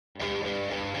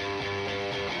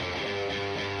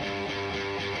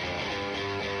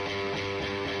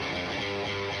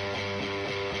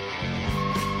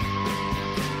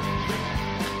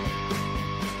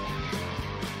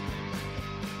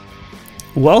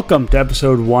Welcome to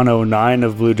episode 109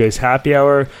 of Blue Jays Happy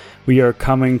Hour. We are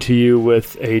coming to you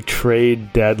with a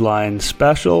trade deadline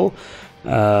special.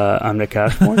 I'm Nick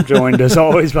Ashmore, joined as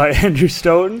always by Andrew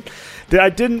Stoughton.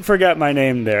 I didn't forget my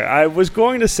name there. I was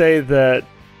going to say that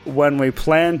when we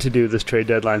planned to do this trade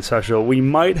deadline special, we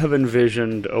might have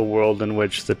envisioned a world in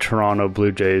which the Toronto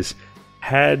Blue Jays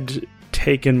had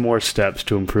taken more steps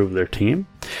to improve their team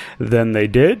than they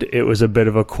did. It was a bit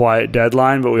of a quiet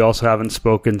deadline, but we also haven't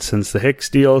spoken since the Hicks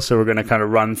deal, so we're going to kind of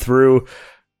run through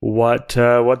what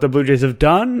the Blue Jays have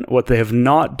done, what they have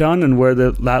not done, and where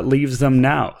that leaves them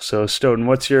now. So, Stoughton,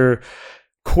 what's your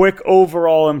quick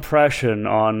overall impression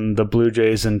on the Blue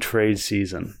Jays and trade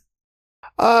season?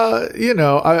 I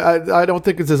don't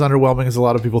think it's as underwhelming as a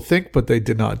lot of people think, but they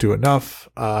did not do enough.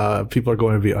 People are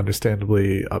going to be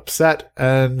understandably upset,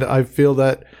 and I feel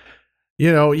that,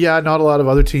 not a lot of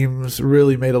other teams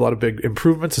really made a lot of big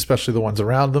improvements, especially the ones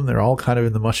around them. They're all kind of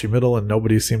in the mushy middle, and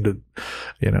nobody seemed to,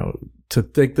 to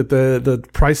think that the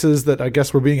prices that I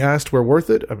guess were being asked were worth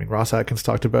it. I mean, Ross Atkins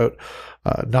talked about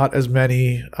not as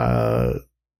many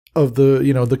of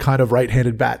the kind of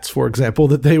right-handed bats, for example,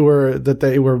 that they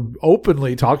were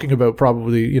openly talking about,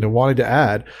 probably wanting to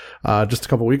add just a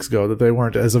couple weeks ago, that they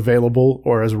weren't as available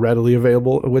or as readily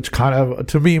available, which kind of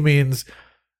to me means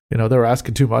they were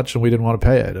asking too much and we didn't want to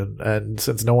pay it, and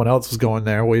since no one else was going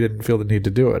there, we didn't feel the need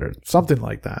to do it, or something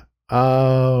like that,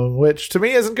 which to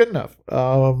me isn't good enough.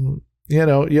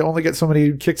 You only get so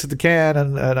many kicks at the can,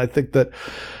 and I think that,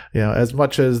 as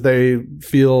much as they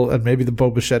feel, and maybe the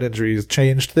Bo Bichette injury has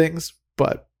changed things,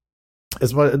 but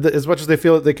as much as they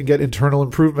feel that they can get internal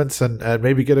improvements and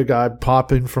maybe get a guy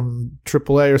popping from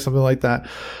AAA or something like that,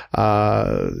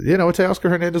 Teoscar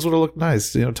Hernandez would have looked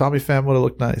nice. Tommy Pham would have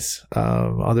looked nice.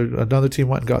 Another team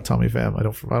went and got Tommy Pham. I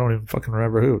don't even fucking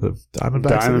remember who. The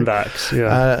Diamondbacks.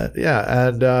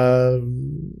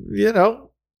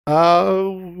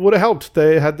 Would have helped.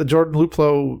 They had the Jordan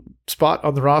Luplow spot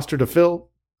on the roster to fill.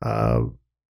 Paul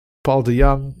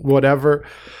DeYoung, whatever.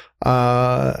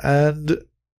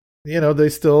 They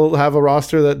still have a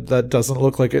roster that doesn't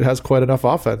look like it has quite enough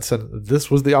offense, and this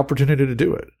was the opportunity to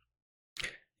do it.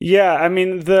 Yeah, I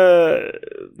mean,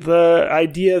 the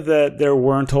idea that there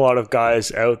weren't a lot of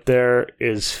guys out there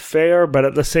is fair, but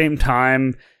at the same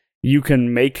time, you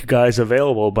can make guys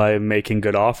available by making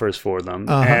good offers for them.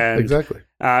 Exactly.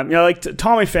 Like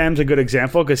Tommy Pham's a good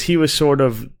example because he was sort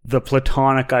of the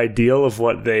platonic ideal of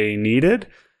what they needed.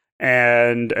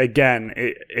 And again,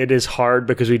 it is hard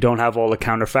because we don't have all the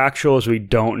counterfactuals. We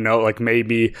don't know, like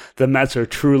maybe the Mets are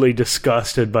truly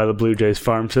disgusted by the Blue Jays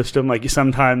farm system. Like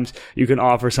sometimes you can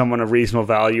offer someone a reasonable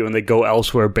value and they go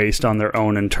elsewhere based on their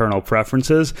own internal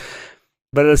preferences.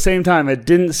 But at the same time, it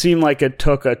didn't seem like it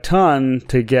took a ton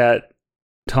to get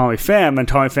Tommy Pham, and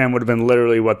Tommy Pham would have been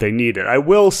literally what they needed. I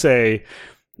will say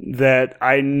that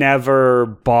I never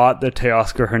bought that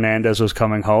Teoscar Hernandez was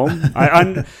coming home. I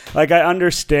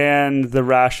understand the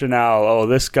rationale. Oh,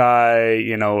 this guy,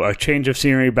 a change of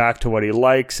scenery back to what he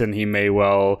likes, and he may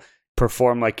well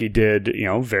perform like he did,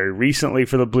 very recently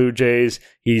for the Blue Jays.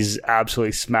 He's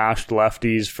absolutely smashed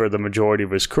lefties for the majority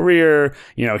of his career.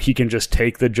 He can just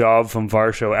take the job from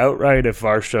Varsho outright if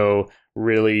Varsho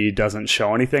really doesn't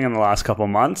show anything in the last couple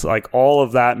months. Like, all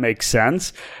of that makes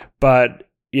sense. But,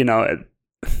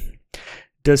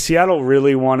 does Seattle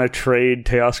really want to trade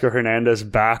Teoscar Hernandez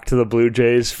back to the Blue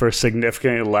Jays for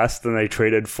significantly less than they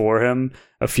traded for him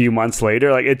a few months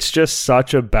later? Like, it's just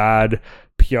such a bad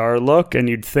PR look, and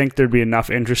you'd think there'd be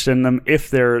enough interest in them if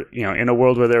they're, in a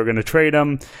world where they're going to trade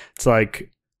him. It's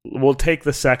like, we'll take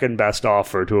the second best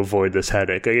offer to avoid this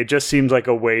headache. Like, it just seems like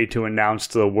a way to announce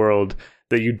to the world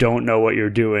that you don't know what you're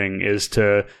doing is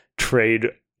to trade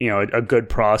a good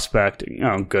prospect,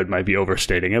 good might be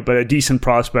overstating it, but a decent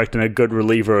prospect and a good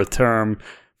reliever of term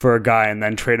for a guy, and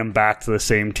then trade him back to the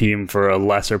same team for a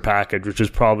lesser package, which is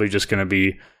probably just going to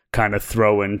be kind of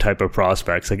throw-in type of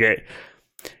prospects. Like,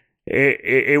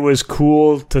 it was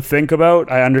cool to think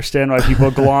about. I understand why people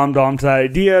glommed onto that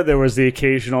idea. There was the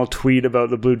occasional tweet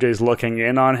about the Blue Jays looking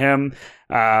in on him,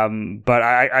 but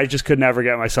I just could never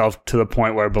get myself to the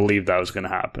point where I believed that was going to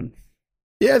happen.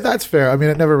 Yeah, that's fair. I mean,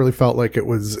 it never really felt like it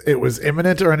was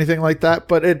imminent or anything like that,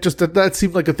 but it just that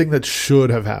seemed like a thing that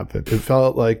should have happened. It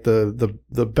felt like the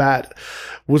bat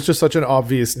was just such an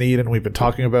obvious need, and we've been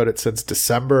talking about it since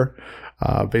December.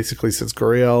 basically since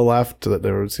Gurriel left, that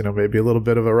there was, maybe a little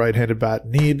bit of a right-handed bat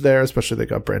need there, especially they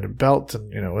got Brandon Belt,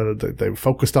 and, they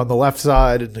focused on the left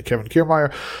side and Kevin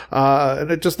Kiermaier,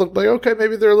 and it just looked like, okay,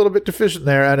 maybe they're a little bit deficient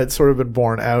there, and it's sort of been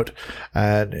borne out.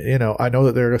 And, I know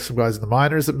that there are some guys in the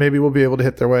minors that maybe will be able to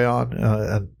hit their way on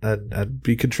and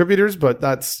be contributors, but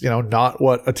that's, not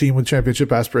what a team with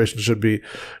championship aspirations should be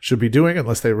doing,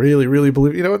 unless they really, really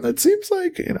believe, and it seems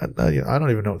like, I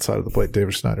don't even know what side of the plate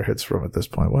David Schneider hits from at this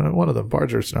point. One of them,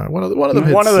 Barger Schneider, one of them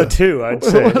hits. One of the two, I'd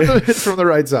say. One of them hits from the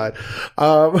right side.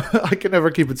 I can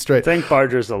never keep it straight. I think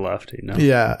Barger's the lefty, no?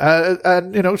 Yeah.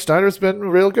 And Schneider's been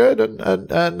real good.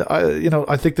 And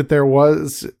I think that there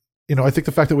was, I think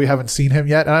the fact that we haven't seen him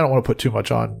yet, and I don't want to put too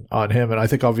much on him, and I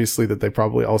think obviously that they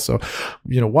probably also,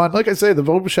 one, like I say, the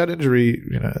Bo Bichette injury,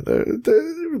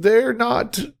 they're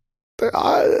not.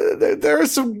 There are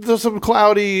some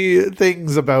cloudy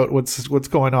things about what's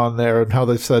going on there, and how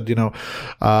they've said,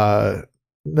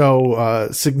 no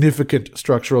significant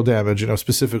structural damage,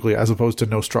 specifically, as opposed to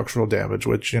no structural damage,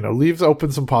 which, leaves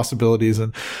open some possibilities.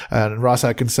 And Ross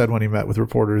Atkins said when he met with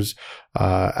reporters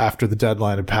after the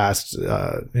deadline had passed,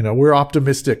 we're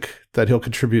optimistic that he'll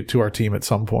contribute to our team at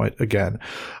some point again,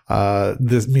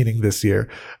 this year,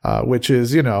 which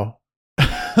is,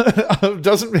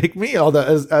 doesn't make me all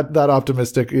that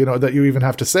optimistic, that you even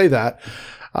have to say that.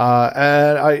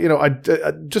 And I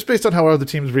just based on how other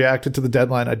teams reacted to the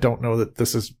deadline, I don't know that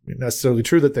this is necessarily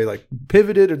true, that they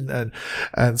pivoted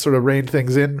and sort of reined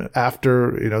things in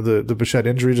after, the Bichette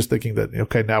injury, just thinking that,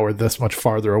 okay, now we're this much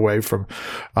farther away from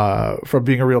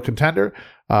being a real contender.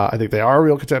 I think they are a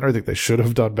real contender. I think they should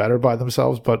have done better by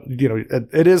themselves, but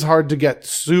it is hard to get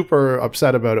super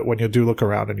upset about it when you do look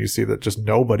around and you see that just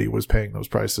nobody was paying those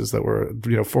prices that were,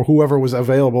 for whoever was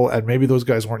available, and maybe those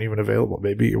guys weren't even available.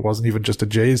 Maybe it wasn't even just a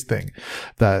Jays thing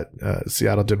that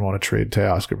Seattle didn't want to trade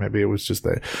Teoscar. Maybe it was just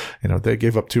they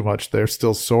gave up too much. They're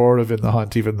still sort of in the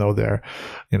hunt, even though they're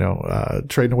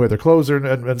trading away their closer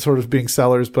and sort of being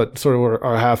sellers, but sort of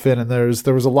are half in. And there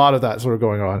was a lot of that sort of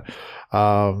going on.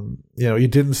 You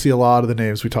didn't see a lot of the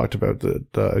names we talked about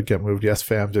that get moved. Yes,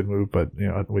 Pham did move, but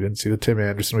we didn't see the Tim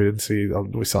Anderson.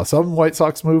 We saw some White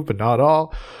Sox move, but not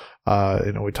all.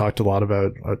 We talked a lot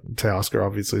about Teoscar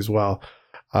obviously as well.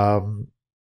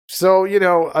 So,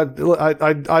 I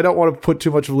don't want to put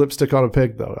too much lipstick on a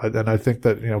pig, though. And I think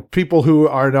that, people who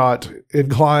are not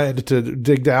inclined to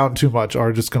dig down too much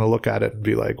are just going to look at it and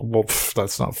be like, well,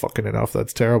 that's not fucking enough.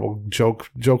 That's terrible. Joke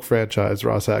franchise,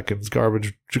 Ross Atkins,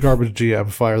 garbage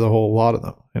GM, fire the whole lot of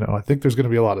them. I think there's going to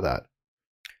be a lot of that.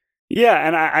 Yeah,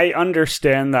 and I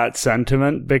understand that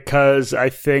sentiment, because I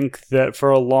think that for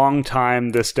a long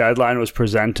time, this deadline was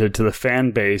presented to the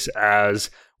fan base as,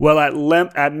 well,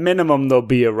 at minimum, there'll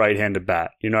be a right-handed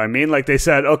bat. You know what I mean? Like they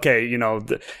said, okay,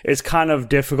 it's kind of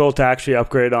difficult to actually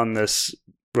upgrade on this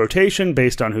rotation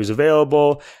based on who's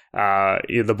available.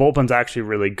 The bullpen's actually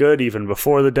really good even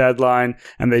before the deadline,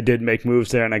 and they did make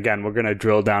moves there. And again, we're going to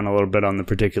drill down a little bit on the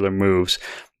particular moves.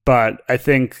 But I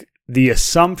think the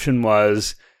assumption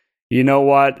was, you know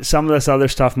what, some of this other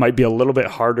stuff might be a little bit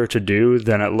harder to do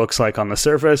than it looks like on the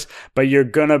surface, but you're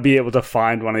going to be able to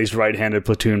find one of these right-handed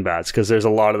platoon bats, because there's a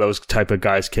lot of those type of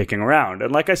guys kicking around.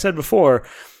 And like I said before,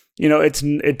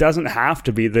 it doesn't have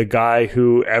to be the guy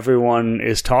who everyone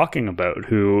is talking about,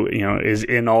 who, is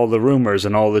in all the rumors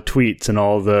and all the tweets and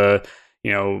all the,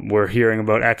 we're hearing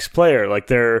about X player. Like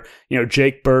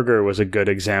Jake Berger was a good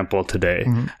example today,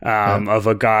 of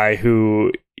a guy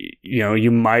who,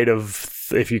 you might have,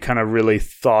 if you kind of really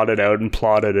thought it out and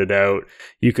plotted it out,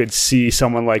 you could see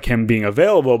someone like him being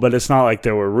available, but it's not like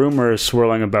there were rumors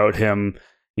swirling about him,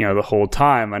 the whole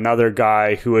time. Another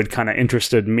guy who had kind of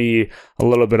interested me a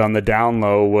little bit on the down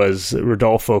low was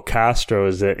Rodolfo Castro,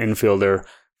 as the infielder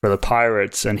for the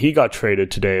Pirates, and he got traded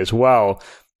today as well,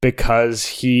 because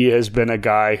he has been a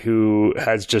guy who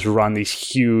has just run these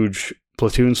huge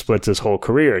platoon splits his whole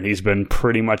career, and he's been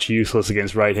pretty much useless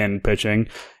against right-handed pitching,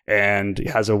 and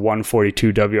has a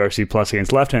 142 WRC plus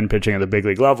against left-handed pitching at the big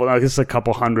league level. Now, this is a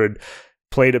couple hundred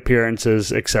plate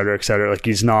appearances, et cetera, et cetera. Like,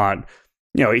 he's not,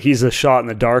 he's a shot in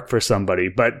the dark for somebody,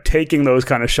 but taking those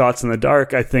kind of shots in the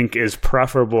dark, I think, is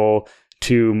preferable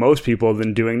to most people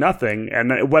than doing nothing.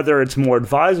 And whether it's more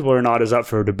advisable or not is up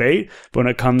for debate. But when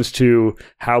it comes to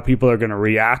how people are going to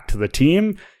react to the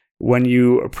team, when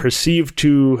you perceive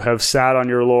to have sat on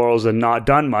your laurels and not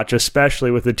done much, especially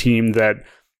with a team that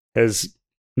has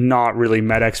not really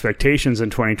met expectations in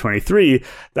 2023,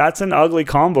 that's an ugly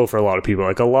combo for a lot of people.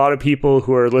 Like, a lot of people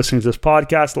who are listening to this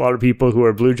podcast, a lot of people who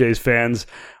are Blue Jays fans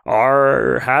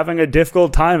are having a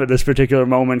difficult time at this particular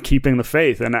moment keeping the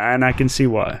faith, and I can see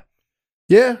why.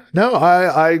 Yeah, no,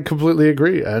 I completely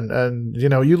agree, and you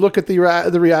know, you look at the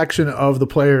reaction of the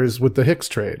players with the Hicks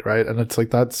trade, right, and it's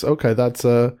like that's okay, that's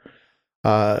you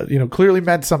know, clearly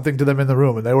meant something to them in the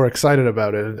room, and they were excited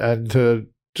about it, and to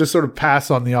just sort of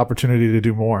pass on the opportunity to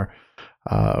do more,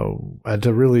 and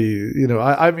to really, you know,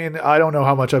 I mean, I don't know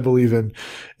how much I believe in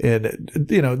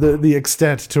you know, the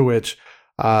extent to which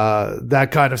that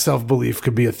kind of self-belief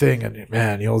could be a thing. And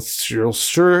man, you'll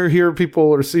sure hear people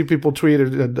or see people tweet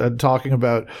and talking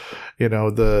about, you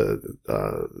know, the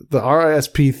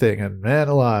RISP thing. And man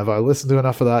alive, I listened to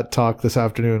enough of that talk this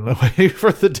afternoon waiting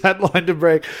for the deadline to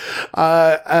break.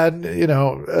 And you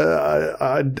know,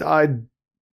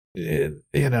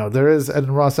 you know, there is,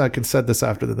 and Ross Atkins said this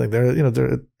after the thing, there, you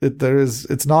know, there is,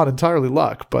 it's not entirely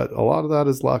luck, but a lot of that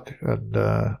is luck. And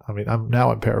I mean,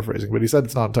 I'm paraphrasing, but he said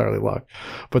it's not entirely luck,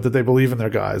 but that they believe in their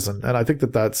guys, and I think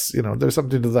that's, you know, there's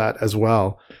something to that as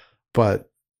well. But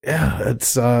yeah,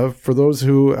 it's for those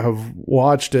who have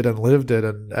watched it and lived it,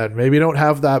 and maybe don't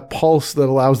have that pulse that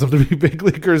allows them to be big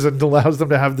leaguers and allows them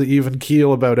to have the even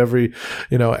keel about every,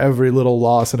 you know, every little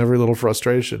loss and every little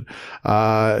frustration.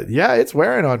 Yeah, it's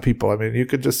wearing on people. I mean, you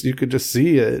could just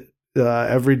see it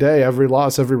every day, every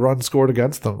loss, every run scored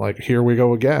against them. Like, here we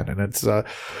go again, and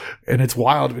it's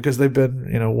wild because they've been,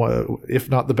 you know, if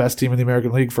not the best team in the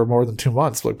American League for more than 2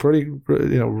 months, like pretty,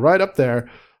 you know, right up there.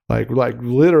 Like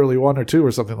literally 1 or 2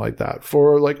 or something like that.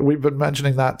 For like, we've been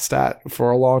mentioning that stat for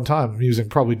a long time, using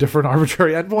probably different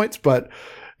arbitrary endpoints, but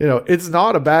you know, it's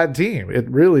not a bad team.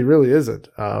 It really, really isn't.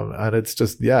 And it's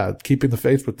just, yeah, keeping the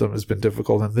faith with them has been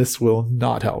difficult, and this will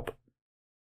not help.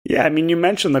 Yeah, I mean, you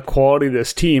mentioned the quality of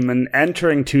this team, and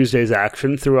entering Tuesday's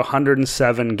action through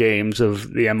 107 games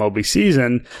of the MLB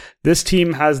season, this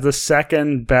team has the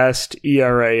second best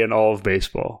ERA in all of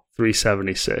baseball,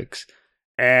 3.76.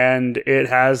 And it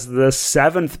has the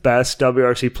 7th best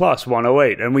WRC plus,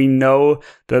 108. And we know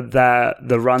that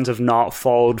the runs have not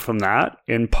followed from that,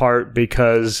 in part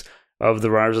because of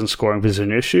the runners in scoring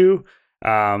position issue,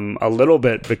 a little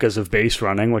bit because of base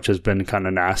running, which has been kind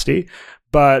of nasty.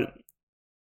 But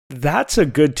that's a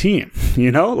good team,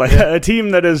 you know, like a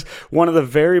team that is one of the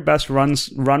very best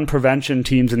run prevention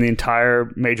teams in the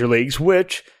entire major leagues,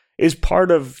 which is part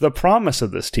of the promise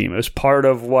of this team. It's part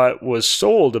of what was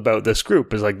sold about this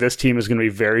group, is like, this team is going to be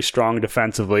very strong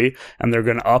defensively and they're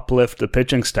going to uplift the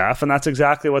pitching staff. And that's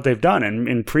exactly what they've done. And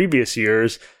in previous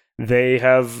years, they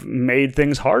have made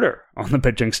things harder on the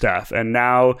pitching staff. And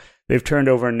now they've turned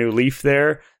over a new leaf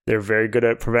there. They're very good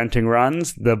at preventing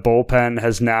runs. The bullpen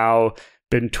has now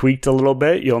been tweaked a little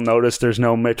bit. You'll notice there's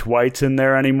no Mitch Whites in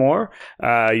there anymore.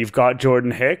 You've got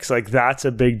Jordan Hicks. Like, that's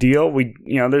a big deal.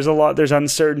 There's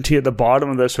uncertainty at the bottom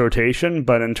of this rotation,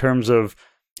 but in terms of,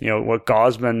 you know, what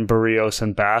Gausman, Barrios,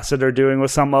 and Bassett are doing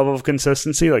with some level of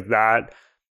consistency, like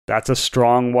that's a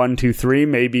strong 1, 2, 3.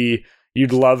 Maybe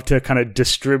you'd love to kind of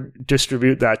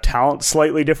distribute that talent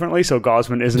slightly differently, so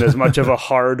Gausman isn't as much of a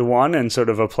hard one in sort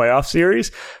of a playoff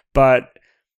series, but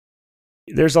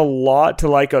there's a lot to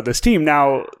like about this team.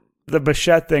 Now, the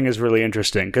Bichette thing is really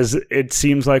interesting because it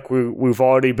seems like we've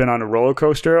already been on a roller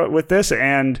coaster with this.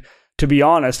 And to be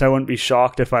honest, I wouldn't be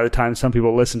shocked if by the time some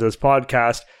people listen to this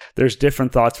podcast, there's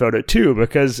different thoughts about it too.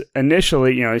 Because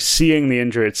initially, you know, seeing the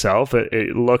injury itself,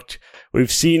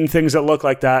 we've seen things that look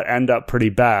like that end up pretty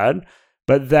bad.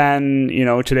 But then, you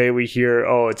know, today we hear,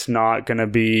 oh, it's not going to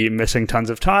be missing tons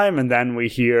of time. And then we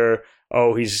hear,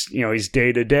 oh, he's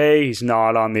day to day. He's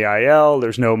not on the IL.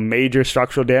 There's no major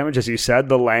structural damage. As you said,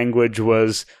 the language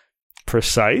was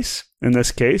precise in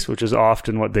this case, which is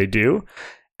often what they do.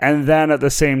 And then at the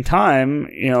same time,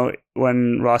 you know,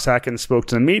 when Ross Atkins spoke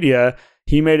to the media,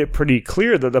 he made it pretty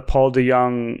clear that the Paul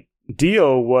DeJong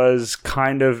deal was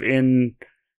kind of in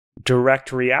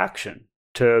direct reaction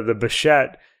to the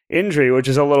Bichette injury, which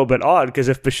is a little bit odd because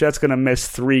if Bichette's going to miss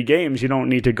 3 games, you don't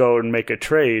need to go and make a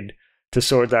trade to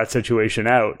sort that situation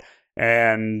out.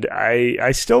 And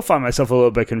I still find myself a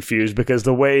little bit confused because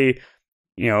the way,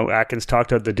 you know, Atkins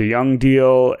talked about the DeJong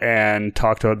deal and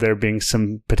talked about there being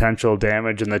some potential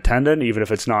damage in the tendon, even if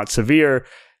it's not severe,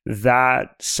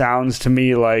 that sounds to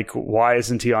me like, why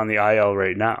isn't he on the IL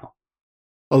right now?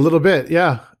 A little bit,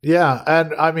 yeah.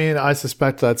 And I mean, I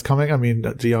suspect that's coming. I mean,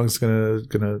 DeJong's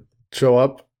gonna show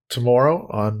up tomorrow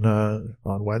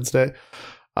on Wednesday.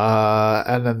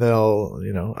 And then they'll,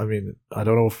 you know, I mean, I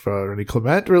don't know if Ernie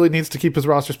Clement really needs to keep his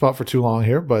roster spot for too long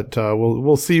here, but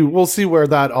we'll see where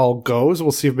that all goes.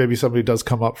 We'll see if maybe somebody does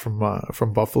come up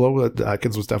from Buffalo.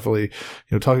 Atkins was definitely,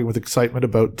 you know, talking with excitement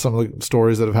about some of the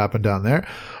stories that have happened down there,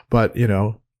 but you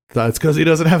know, that's because he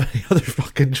doesn't have any other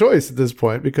fucking choice at this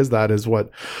point, because that is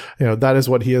what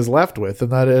he is left with,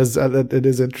 and that is it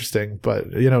is interesting.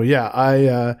 But you know,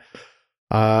 yeah,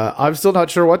 I'm still not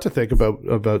sure what to think about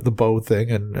the Bo thing,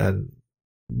 and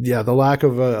yeah, the lack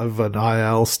of an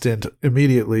IL stint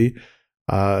immediately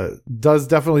does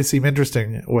definitely seem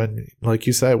interesting when, like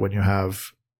you said, when you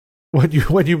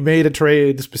made a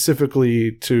trade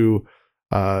specifically to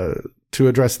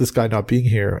address this guy not being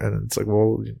here, and it's like,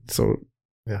 well, so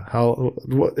yeah,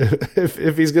 what if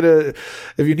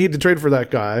you need to trade for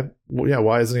that guy, well, yeah,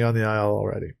 why isn't he on the IL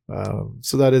already?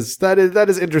 So that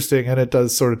is interesting, and it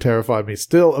does sort of terrify me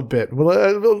still a bit.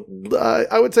 Well,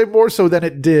 I would say more so than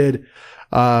it did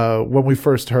when we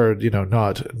first heard, they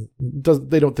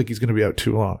don't think he's going to be out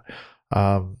too long.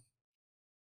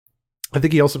 I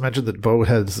think he also mentioned that Bo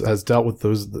has dealt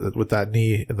with that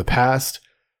knee in the past,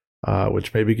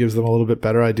 which maybe gives them a little bit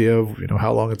better idea of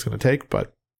how long it's going to take.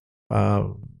 But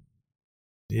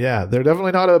yeah, they're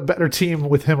definitely not a better team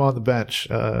with him on the bench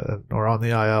or on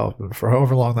the IL for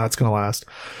however long that's going to last.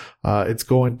 It's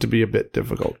going to be a bit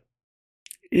difficult.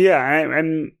 Yeah,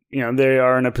 and they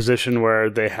are in a position where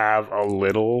they have a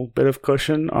little bit of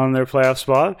cushion on their playoff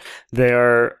spot. They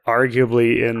are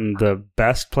arguably in the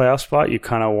best playoff spot. You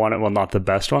kind of want it, well, not the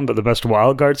best one, but the best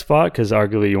wildcard spot, because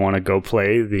arguably you want to go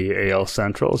play the AL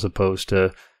Central as opposed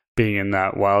to being in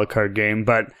that wildcard game.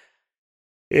 But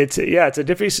it's a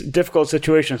difficult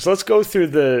situation. So let's go through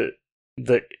the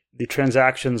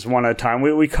transactions one at a time.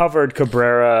 We covered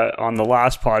Cabrera on the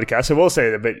last podcast. I will say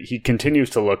that, but he continues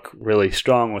to look really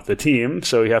strong with the team,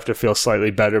 so you have to feel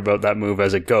slightly better about that move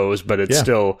as it goes. But it's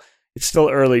still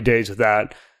early days with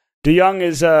that. DeYoung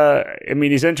is,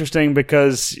 he's interesting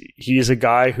because he's a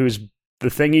guy who's the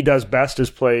thing he does best is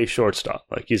play shortstop.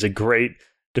 Like, he's a great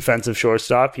defensive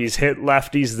shortstop. He's hit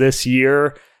lefties this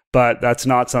year, but that's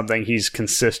not something he's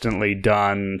consistently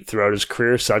done throughout his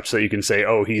career, such that you can say,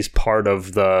 oh, he's part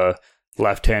of the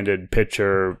left-handed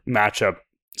pitcher matchup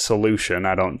solution.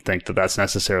 I don't think that that's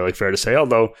necessarily fair to say,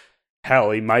 although,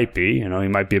 hell, he might be. He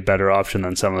might be a better option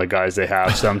than some of the guys they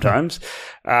have sometimes.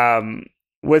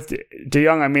 With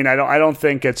DeYoung, I don't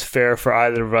think it's fair for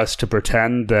either of us to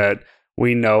pretend that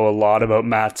we know a lot about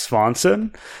Matt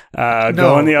Swanson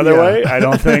going the other way. I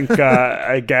don't think,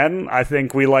 again, I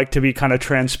think we like to be kind of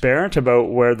transparent about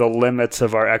where the limits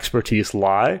of our expertise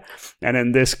lie. And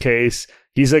in this case,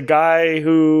 he's a guy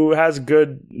who has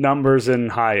good numbers in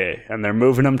high A, and they're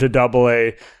moving him to double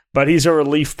A, but he's a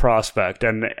relief prospect.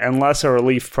 And unless a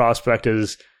relief prospect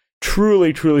is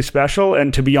truly, truly special,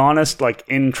 and to be honest, like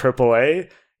in triple A,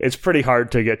 it's pretty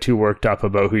hard to get too worked up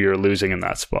about who you're losing in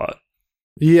that spot.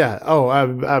 Yeah. Oh,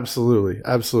 absolutely.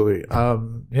 Absolutely. To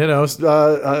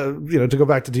go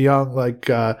back to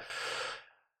DeYoung,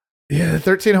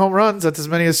 13 home runs. That's as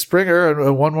many as Springer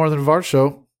and one more than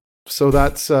Varsho. So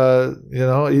that's,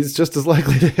 he's just as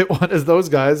likely to hit one as those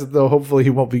guys, though hopefully he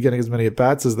won't be getting as many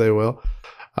at-bats as they will.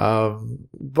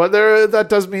 But that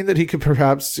does mean that he could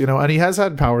perhaps, and he has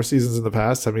had power seasons in the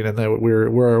past. And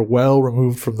we're well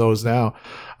removed from those now.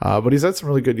 But he's had some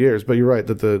really good years. But you're right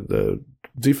that the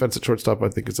defense at shortstop, I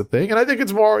think, is a thing. And I think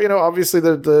it's more, obviously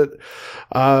Santiago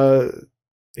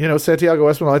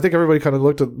Espinal. I think everybody kind of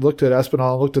looked at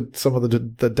Espinal, looked at some of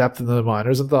the depth in the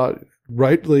minors and thought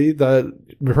rightly that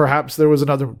perhaps there was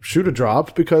another shoe to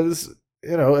drop because,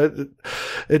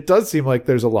 it does seem like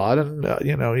there's a lot and,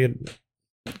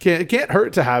 it can't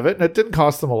hurt to have it. And it didn't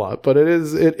cost them a lot, but it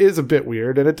is a bit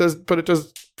weird. And it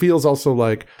just feels also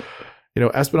like,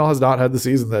 Espinal has not had the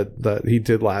season that he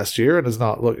did last year, and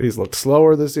he's looked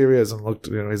slower this year. He hasn't looked,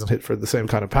 he hasn't hit for the same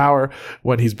kind of power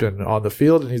when he's been on the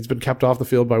field, and he's been kept off the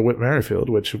field by Whit Merrifield,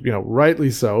 which,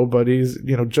 rightly so, but he's,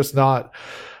 just not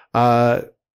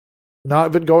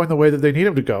been going the way that they need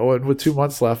him to go. And with 2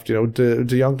 months left,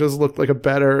 DeYoung does look like a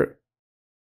better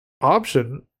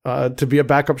option to be a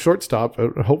backup shortstop.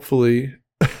 Hopefully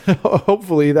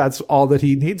that's all that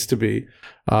he needs to be.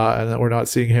 And that we're not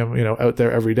seeing him, out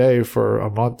there every day for a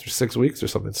month or 6 weeks or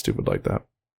something stupid like that.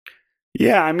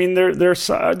 Yeah, there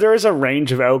is a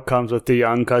range of outcomes with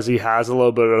DeYoung because he has a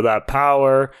little bit of that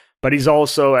power, but he's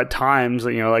also at times,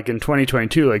 like in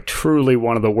 2022, like truly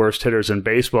one of the worst hitters in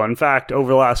baseball. In fact, over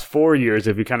the last 4 years,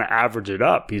 if you kind of average it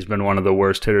up, he's been one of the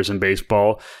worst hitters in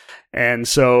baseball. And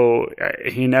so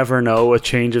you never know, a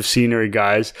change of scenery,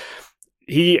 guys.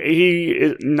 He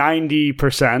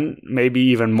 90%, maybe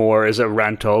even more, is a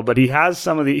rental, but he has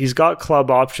he's got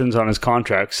club options on his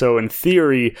contract. So in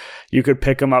theory, you could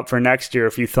pick him up for next year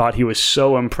if you thought he was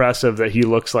so impressive that he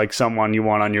looks like someone you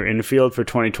want on your infield for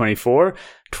 2024.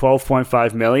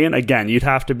 $12.5 million. Again, you'd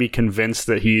have to be convinced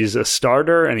that he's a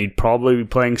starter and he'd probably be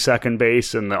playing second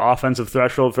base, and the offensive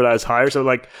threshold for that is higher. So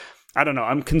I don't know.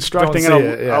 I'm constructing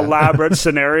an elaborate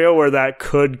scenario where that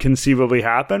could conceivably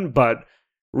happen, but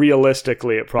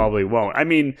realistically, it probably won't.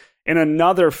 in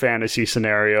another fantasy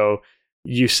scenario,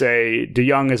 you say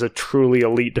DeJong is a truly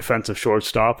elite defensive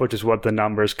shortstop, which is what the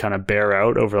numbers kind of bear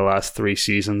out over the last 3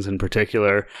 seasons in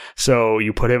particular. So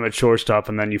you put him at shortstop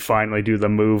and then you finally do the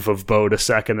move of Bo to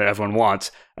second that everyone wants.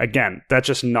 Again, that's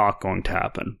just not going to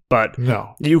happen. But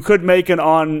no, you could make an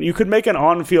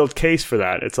on-field case for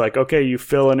that. It's like, okay, you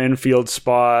fill an infield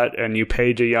spot and you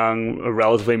pay DeJong a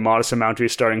relatively modest amount to be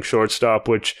starting shortstop,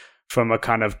 which from a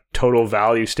kind of total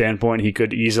value standpoint, he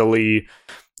could easily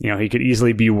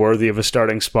be worthy of a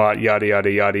starting spot, yada,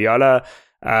 yada, yada, yada.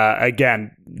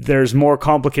 Again, there's more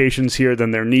complications here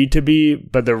than there need to be,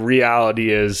 but the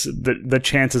reality is that the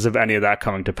chances of any of that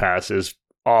coming to pass is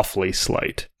awfully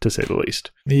slight, to say the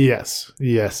least. Yes.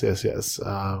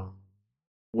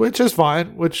 Which is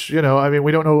fine, we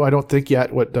don't know, I don't think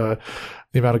yet what the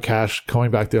amount of cash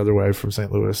coming back the other way from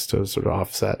St. Louis to sort of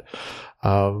offset.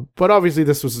 But obviously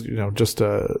this was, just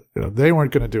they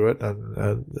weren't going to do it,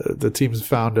 and the teams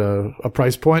found a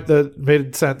price point that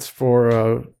made sense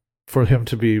for him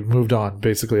to be moved on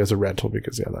basically as a rental,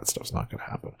 because that stuff's not going to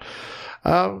happen.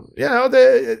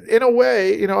 In a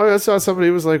way, I saw somebody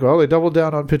who was like, well, they doubled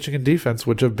down on pitching and defense,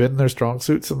 which have been their strong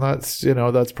suits, and that's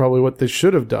probably what they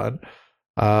should have done.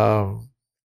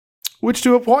 Which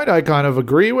to a point I kind of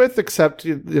agree with, except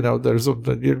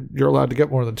you're allowed to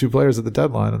get more than 2 players at the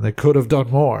deadline, and they could have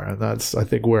done more, and that's, I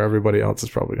think, where everybody else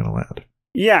is probably going to land.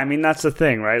 Yeah, I mean, that's the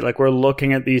thing, right? Like, we're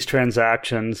looking at these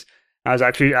transactions. I was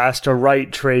actually asked to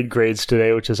write trade grades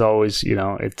today, which is always,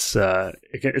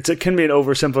 it can be an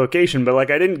oversimplification, but like,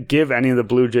 I didn't give any of the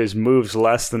Blue Jays moves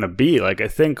less than a B. Like, I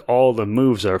think all the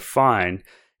moves are fine.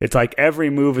 It's like every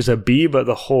move is a B, but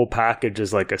the whole package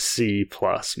is like a C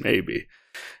plus, maybe.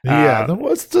 Yeah,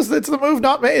 it's the move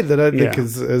not made that I think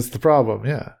is the problem.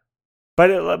 Yeah, but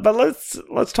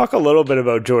let's talk a little bit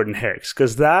about Jordan Hicks,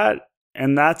 because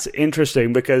that's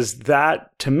interesting, because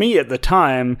that, to me at the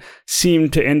time,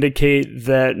 seemed to indicate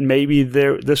that maybe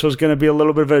this was going to be a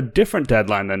little bit of a different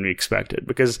deadline than we expected,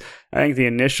 because I think the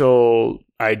initial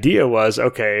idea was,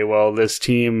 okay, well, this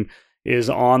team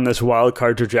is on this wild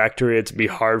card trajectory. It's be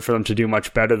hard for them to do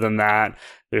much better than that.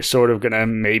 They're sort of going to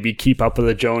maybe keep up with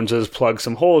the Joneses, plug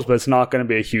some holes, but it's not going to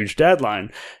be a huge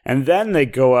deadline. And then they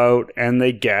go out and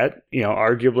they get,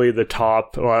 arguably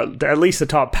at least the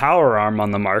top power arm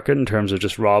on the market in terms of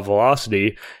just raw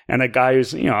velocity, and a guy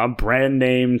who's, a brand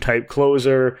name type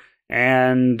closer.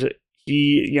 And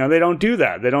they don't do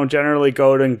that. They don't generally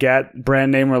go out and get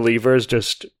brand name relievers.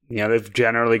 Just, they've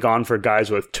generally gone for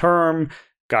guys with term,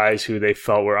 guys who they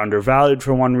felt were undervalued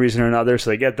for one reason or another. So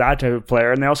they get that type of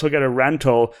player, and they also get a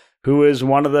rental who is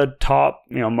one of the top,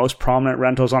 most prominent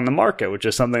rentals on the market, which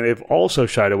is something they've also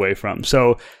shied away from.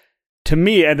 So to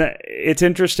me, and it's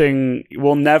interesting,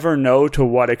 we'll never know to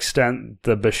what extent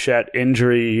the Bichette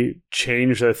injury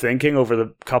changed their thinking over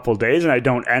the couple days, and I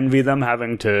don't envy them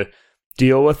having to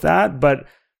deal with that. But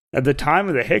at the time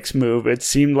of the Hicks move, it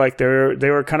seemed like they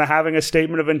were kind of having a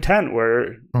statement of intent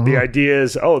where the idea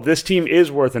is, this team is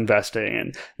worth investing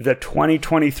in. The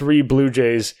 2023 Blue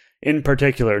Jays in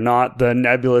particular, not the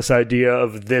nebulous idea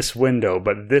of this window,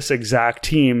 but this exact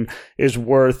team is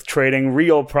worth trading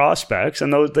real prospects.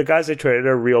 And the guys they traded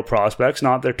are real prospects,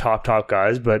 not their top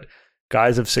guys, but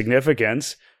guys of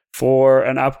significance for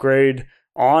an upgrade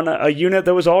on a unit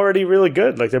that was already really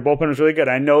good. Like, their bullpen was really good.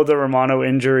 I know the Romano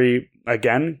injury,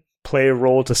 again, played a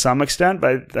role to some extent,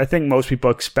 but I think most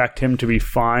people expect him to be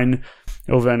fine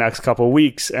over the next couple of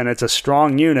weeks, and it's a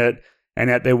strong unit, and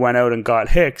yet they went out and got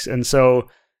Hicks. And so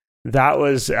that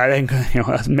was, I think,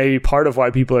 maybe part of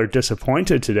why people are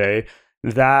disappointed today.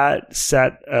 That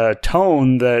set a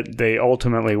tone that they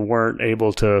ultimately weren't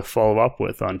able to follow up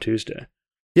with on Tuesday.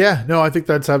 Yeah, no, I think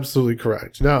that's absolutely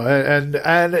correct. No, and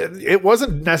it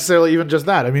wasn't necessarily even just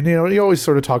that. I mean, you always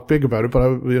sort of talk big about it, but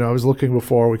I was looking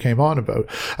before we came on about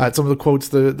some of the quotes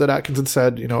that Atkinson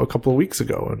said, a couple of weeks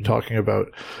ago, and talking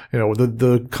about,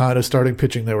 the kind of starting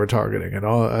pitching they were targeting and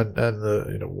all, and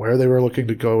the, where they were looking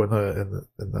to go in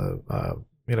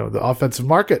the offensive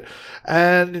market.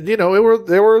 And,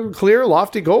 there were clear,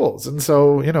 lofty goals. And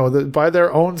so, by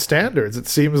their own standards, it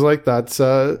seems like that's,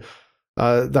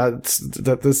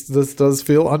 this does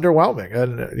feel underwhelming,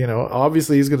 and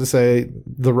obviously he's going to say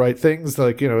the right things,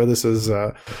 like this is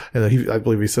I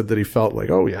believe he said that he felt like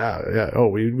we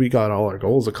got all our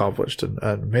goals accomplished,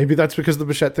 and maybe that's because the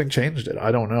Bichette thing changed it.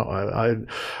 I don't know.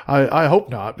 I hope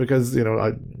not, because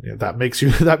that makes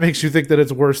you think that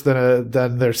it's worse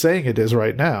than they're saying it is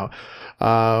right now.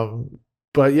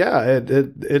 But yeah,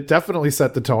 it definitely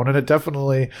set the tone, and it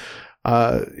definitely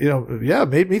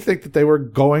made me think that they were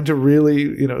going to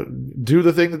really, do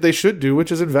the thing that they should do,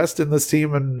 which is invest in this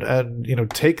team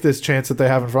and take this chance that they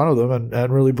have in front of them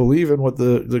and really believe in what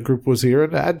the group was here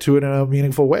and add to it in a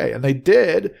meaningful way. And they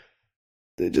did.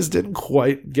 They just didn't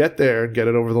quite get there and get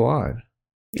it over the line.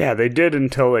 Yeah, they did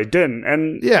until they didn't.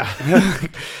 And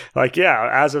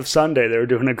as of Sunday, they were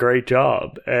doing a great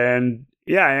job. And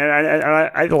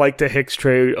I like the Hicks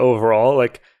trade overall.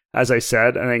 Like, as I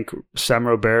said, I think Sam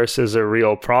Roberts is a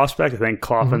real prospect. I think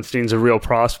Kloffenstein's a real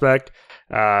prospect.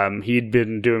 He'd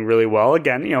been doing really well.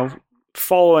 Again,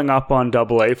 following up on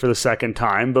AA for the second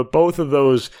time. But both of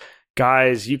those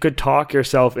guys, you could talk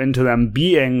yourself into them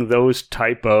being those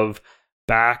type of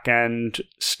back-end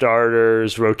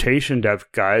starters, rotation depth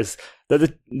guys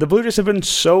that the Blue Jays have been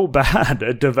so bad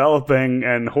at developing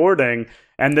and hoarding,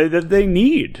 and that they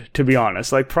need, to be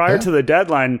honest. Like, prior to the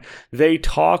deadline, they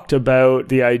talked about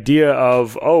the idea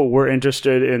of, we're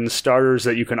interested in starters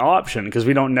that you can option, because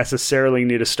we don't necessarily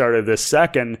need a starter this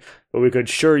second, but we could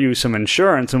sure use some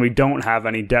insurance, and we don't have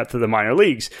any depth of the minor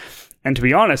leagues. And to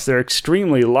be honest, they're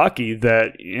extremely lucky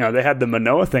that, they had the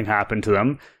Manoah thing happen to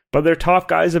them, but their top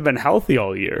guys have been healthy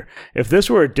all year. If this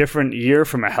were a different year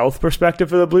from a health perspective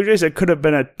for the Blue Jays, it could have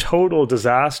been a total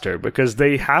disaster because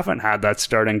they haven't had that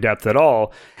starting depth at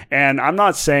all. And I'm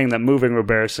not saying that moving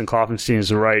Roberts and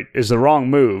Kloffenstein is the wrong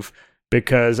move,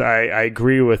 because I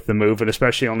agree with the move, and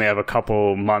especially only have a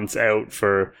couple months out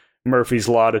for Murphy's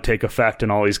Law to take effect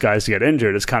and all these guys to get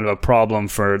injured. It's kind of a problem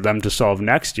for them to solve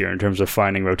next year in terms of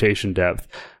finding rotation depth.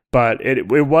 But it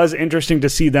was interesting to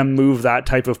see them move that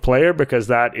type of player, because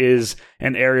that is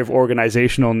an area of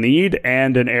organizational need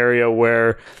and an area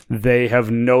where they have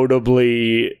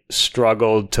notably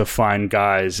struggled to find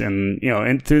guys and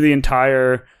through the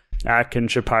entire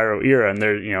Atkins Shapiro era. And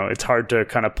it's hard to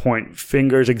kind of point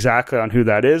fingers exactly on who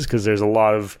that is, because there's a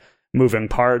lot of moving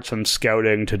parts from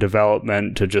scouting to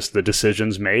development to just the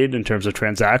decisions made in terms of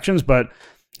transactions. But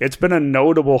it's been a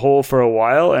notable hole for a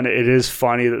while, and it is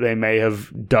funny that they may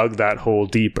have dug that hole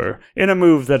deeper in a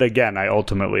move that, again, I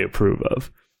ultimately approve of.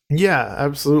 Yeah,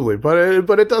 absolutely.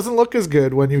 But it doesn't look as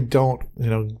good when you don't,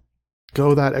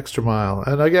 go that extra mile.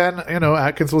 And again,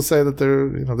 Atkins will say that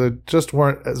they just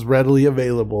weren't as readily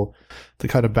available, the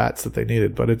kind of bats that they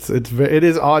needed. But it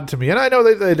is odd to me, and I know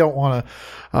they don't want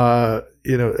to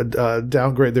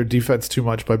downgrade their defense too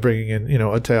much by bringing in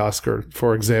a Teoscar,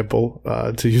 for example,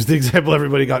 to use the example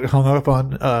everybody got hung up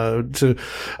on,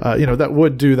 that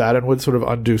would do that and would sort of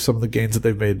undo some of the gains that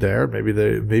they've made there.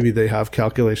 Maybe they have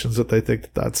calculations that they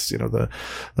think that's the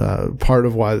part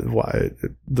of why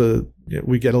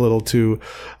we get a little too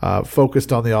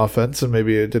focused on the offense, and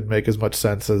maybe it didn't make as much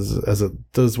sense as it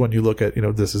does when you look at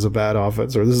this is a bad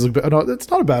offense, or it's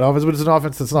not a bad offense, but it's an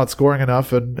offense that's not scoring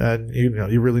enough, and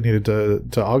you really needed to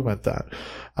augment that.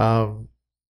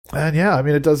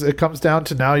 It comes down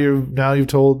to now you've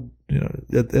told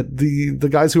the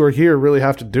guys who are here really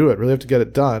have to do it, really have to get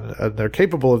it done, and they're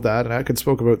capable of that. And Atkins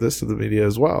spoke about this to the media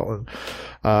as well,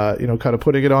 and kind of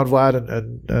putting it on Vlad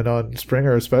and on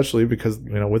Springer especially, because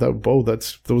without Bo,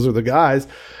 those are the guys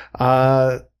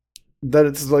that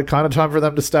it's like kind of time for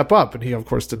them to step up. And he, of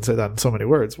course, didn't say that in so many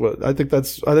words. But I think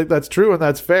that's true and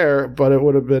that's fair. But it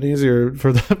would have been easier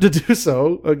for them to do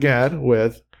so again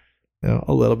with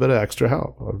a little bit of extra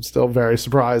help. I'm still very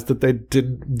surprised that they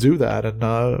didn't do that. And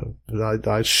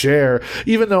I share,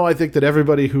 even though I think that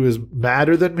everybody who is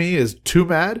madder than me is too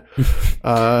mad.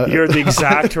 You're the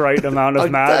exact right amount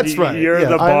of mad. That's right. You're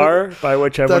the bar by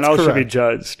which everyone else should be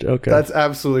judged. Okay. That's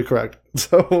absolutely correct.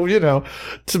 So,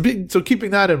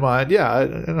 keeping that in mind,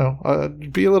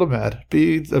 be a little mad.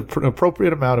 Be an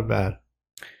appropriate amount of mad.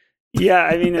 Yeah,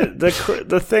 I mean,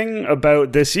 the thing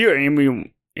about this year, I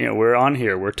mean, we're on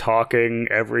here, we're talking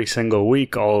every single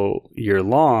week all year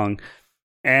long,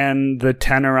 and the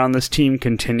tenor on this team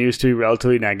continues to be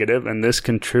relatively negative, and this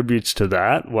contributes to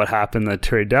that, what happened at the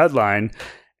trade deadline,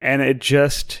 and it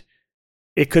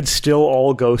could still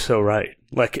all go so right.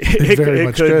 Like it very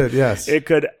much could, yes. It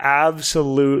could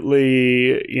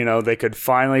absolutely, they could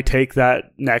finally take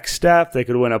that next step. They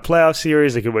could win a playoff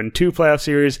series. They could win 2 playoff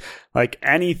series. Like,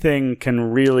 anything can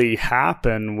really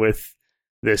happen with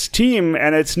this team,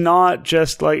 and it's not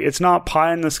just like, it's not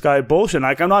pie in the sky bullshit.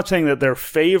 Like, I'm not saying that they're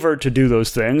favored to do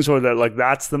those things, or that like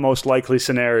that's the most likely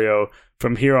scenario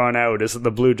from here on out, is that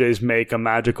the Blue Jays make a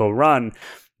magical run.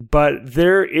 But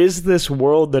there is this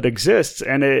world that exists,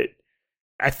 and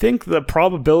I think the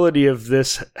probability of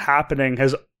this happening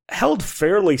has held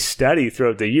fairly steady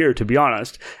throughout the year, to be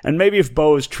honest. And maybe if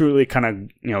Bo is truly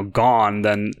kind of, gone,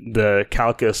 then the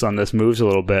calculus on this moves a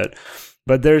little bit.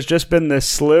 But there's just been this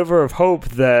sliver of hope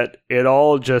that it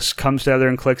all just comes together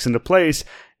and clicks into place.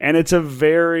 And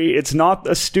it's not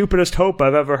the stupidest hope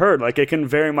I've ever heard. Like, it can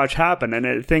very much happen. And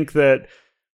I think that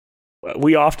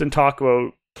we often talk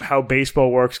about how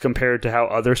baseball works compared to how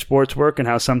other sports work, and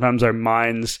how sometimes our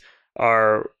minds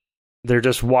they're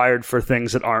just wired for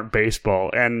things that aren't baseball.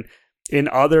 And in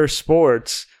other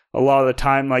sports, a lot of the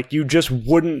time, like, you just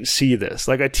wouldn't see this.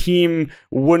 Like, a team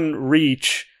wouldn't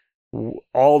reach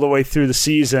all the way through the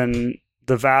season,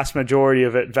 the vast majority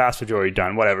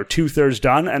done, whatever, 2/3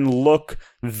 done, and look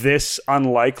this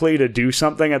unlikely to do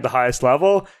something at the highest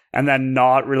level, and then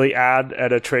not really add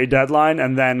at a trade deadline,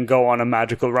 and then go on a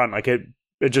magical run. Like, it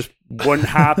just wouldn't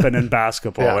happen in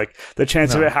basketball. Yeah. Like, the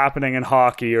chance of it happening in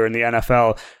hockey or in the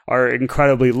NFL are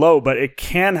incredibly low, but it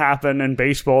can happen in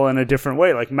baseball in a different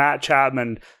way. Like, Matt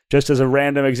Chapman, just as a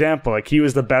random example, like, he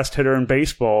was the best hitter in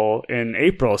baseball in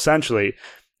April, essentially.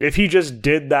 If he just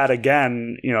did that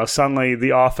again, suddenly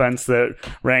the offense that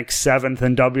ranks 7th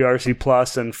in WRC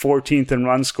plus and 14th in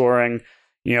run scoring,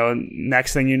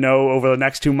 next thing you know, over the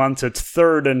next 2 months, it's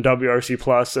 3rd in WRC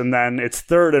plus, and then it's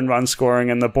 3rd in run scoring,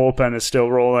 and the bullpen is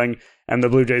still rolling, and the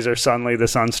Blue Jays are suddenly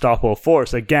this unstoppable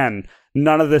force. Again,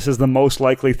 none of this is the most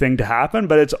likely thing to happen,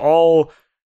 but it's all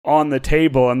on the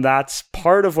table, and that's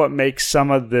part of what makes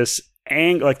some of this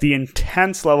anger, like the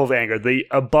intense level of anger, the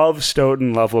above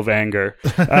Stoughton level of anger,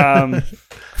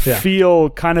 feel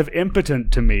kind of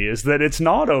impotent to me, is that it's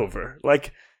not over.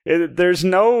 Like, there's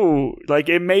no, like,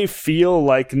 it may feel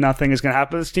like nothing is going to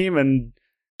happen to this team, and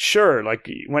sure, like,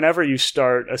 whenever you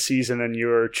start a season and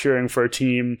you're cheering for a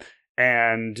team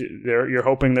and you're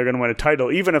hoping they're going to win a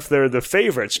title, even if they're the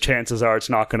favorites, chances are it's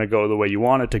not going to go the way you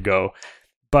want it to go.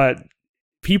 But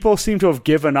people seem to have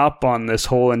given up on this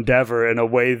whole endeavor in a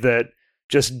way that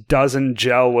just doesn't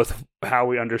gel with how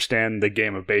we understand the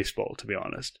game of baseball, to be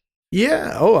honest.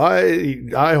 Yeah. Oh,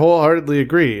 I wholeheartedly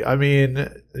agree. I mean,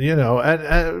 we don't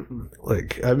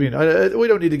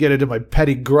need to get into my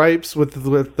petty gripes with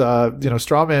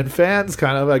strawman fans,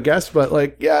 kind of, I guess. But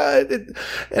like, yeah,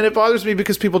 it bothers me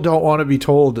because people don't want to be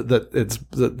told that it's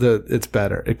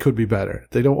better. It could be better.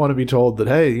 They don't want to be told that,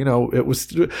 hey, it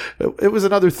was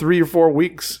another 3 or 4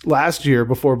 weeks last year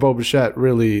before Bo Bichette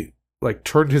really like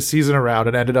turned his season around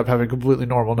and ended up having completely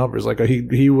normal numbers. Like,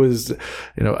 he was,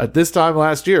 at this time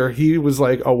last year, he was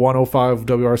like a 105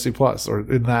 WRC plus or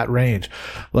in that range,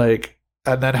 like,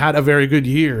 and then had a very good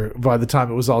year by the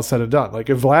time it was all said and done. Like,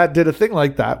 if Vlad did a thing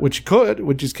like that, which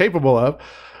he's capable of,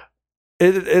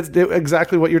 it's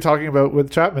exactly what you're talking about with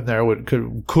Chapman there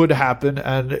could happen,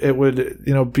 and it would,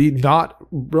 be not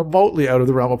remotely out of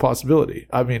the realm of possibility.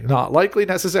 I mean, not likely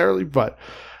necessarily, but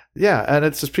yeah, and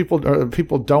it's just people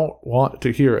don't want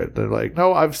to hear it. They're like,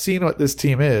 no, I've seen what this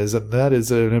team is, and that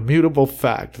is an immutable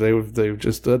fact. They've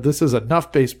just this is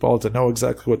enough baseball to know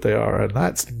exactly what they are, and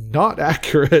that's not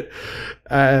accurate.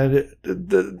 And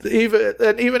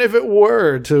even if it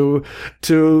were to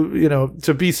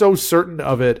be so certain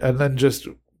of it and then just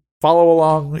follow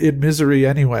along in misery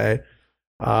anyway,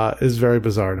 is very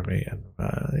bizarre to me. And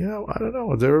I don't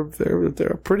know. They're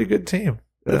a pretty good team.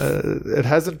 It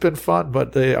hasn't been fun,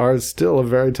 but they are still a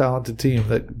very talented team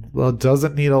that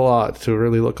doesn't need a lot to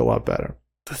really look a lot better.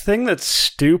 The thing that's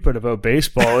stupid about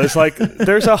baseball is, like,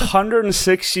 there's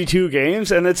 162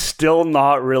 games and it's still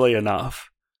not really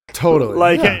enough. Totally.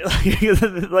 Like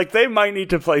they might need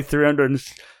to play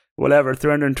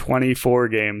 324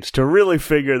 games to really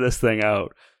figure this thing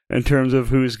out in terms of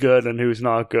who's good and who's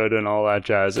not good and all that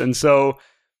jazz. And so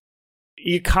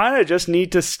you kind of just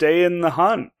need to stay in the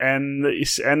hunt, and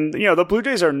the Blue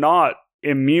Jays are not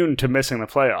immune to missing the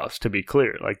playoffs, to be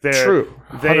clear. Like, true,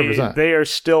 100%. They are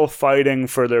still fighting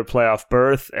for their playoff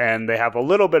berth, and they have a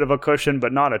little bit of a cushion,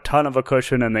 but not a ton of a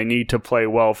cushion, and they need to play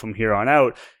well from here on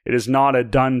out. It is not a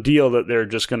done deal that they're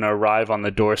just going to arrive on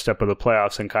the doorstep of the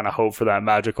playoffs and kind of hope for that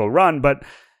magical run. But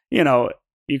you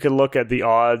can look at the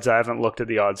odds. I haven't looked at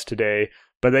the odds today,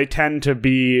 but they tend to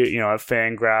be, at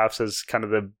Fangraphs as kind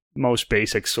of the most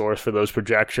basic source for those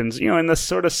projections, in the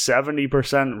sort of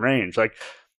 70% range. Like,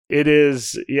 it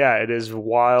is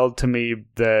wild to me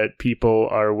that people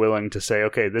are willing to say,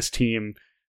 okay, this team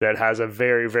that has a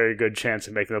very, very good chance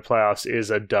of making the playoffs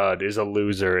is a dud, is a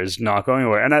loser, is not going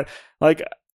anywhere. And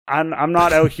I'm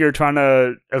not out here trying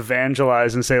to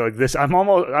evangelize and say like this. I'm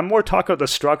more talking about the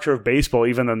structure of baseball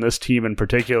even than this team in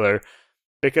particular,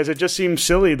 because it just seems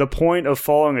silly. The point of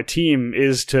following a team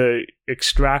is to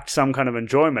extract some kind of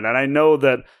enjoyment. And I know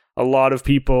that a lot of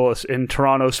people in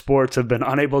Toronto sports have been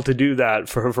unable to do that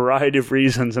for a variety of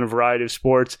reasons in a variety of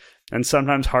sports. And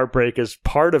sometimes heartbreak is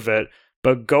part of it.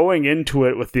 But going into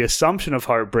it with the assumption of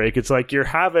heartbreak, it's like there's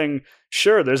a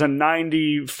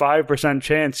 95%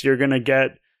 chance you're going to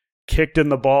get kicked in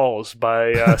the balls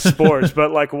by sports,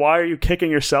 but like, why are you kicking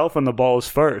yourself in the balls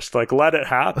first? Like, let it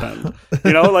happen.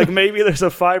 Like maybe there's a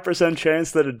 5%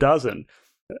 chance that it doesn't.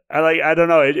 I don't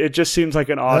know. It just seems like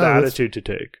an odd attitude to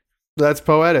take. That's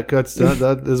poetic.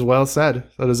 That is well said.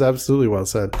 That is absolutely well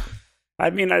said. I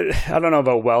mean, I don't know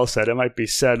about well said. It might be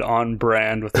said on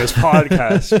brand with this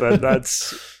podcast, but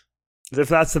if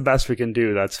that's the best we can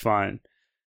do, that's fine.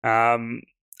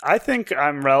 I think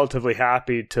I'm relatively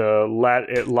happy to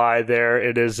let it lie there.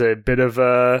 It is a bit of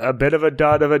a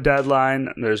dud of a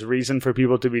deadline. There's reason for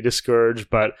people to be discouraged,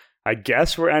 but I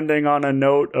guess we're ending on a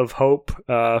note of hope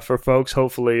for folks.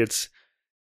 Hopefully, it's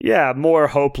more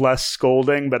hope, less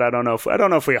scolding. But I don't know if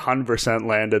we 100%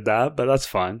 landed that, but that's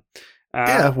fine.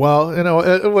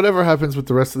 Well, whatever happens with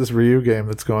the rest of this Ryu game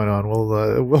that's going on,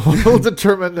 we'll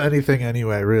determine anything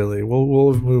anyway. Really,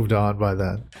 we'll have moved on by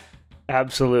then.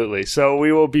 Absolutely. So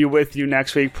we will be with you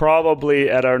next week, probably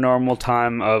at our normal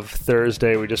time of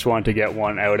Thursday. We just want to get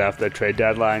one out after the trade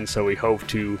deadline, so we hope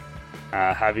to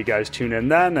have you guys tune in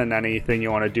then. And anything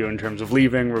you want to do in terms of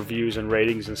leaving reviews and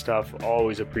ratings and stuff,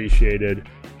 always appreciated.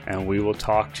 And we will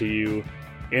talk to you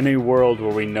in a world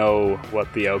where we know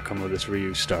what the outcome of this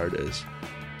Ryu start is.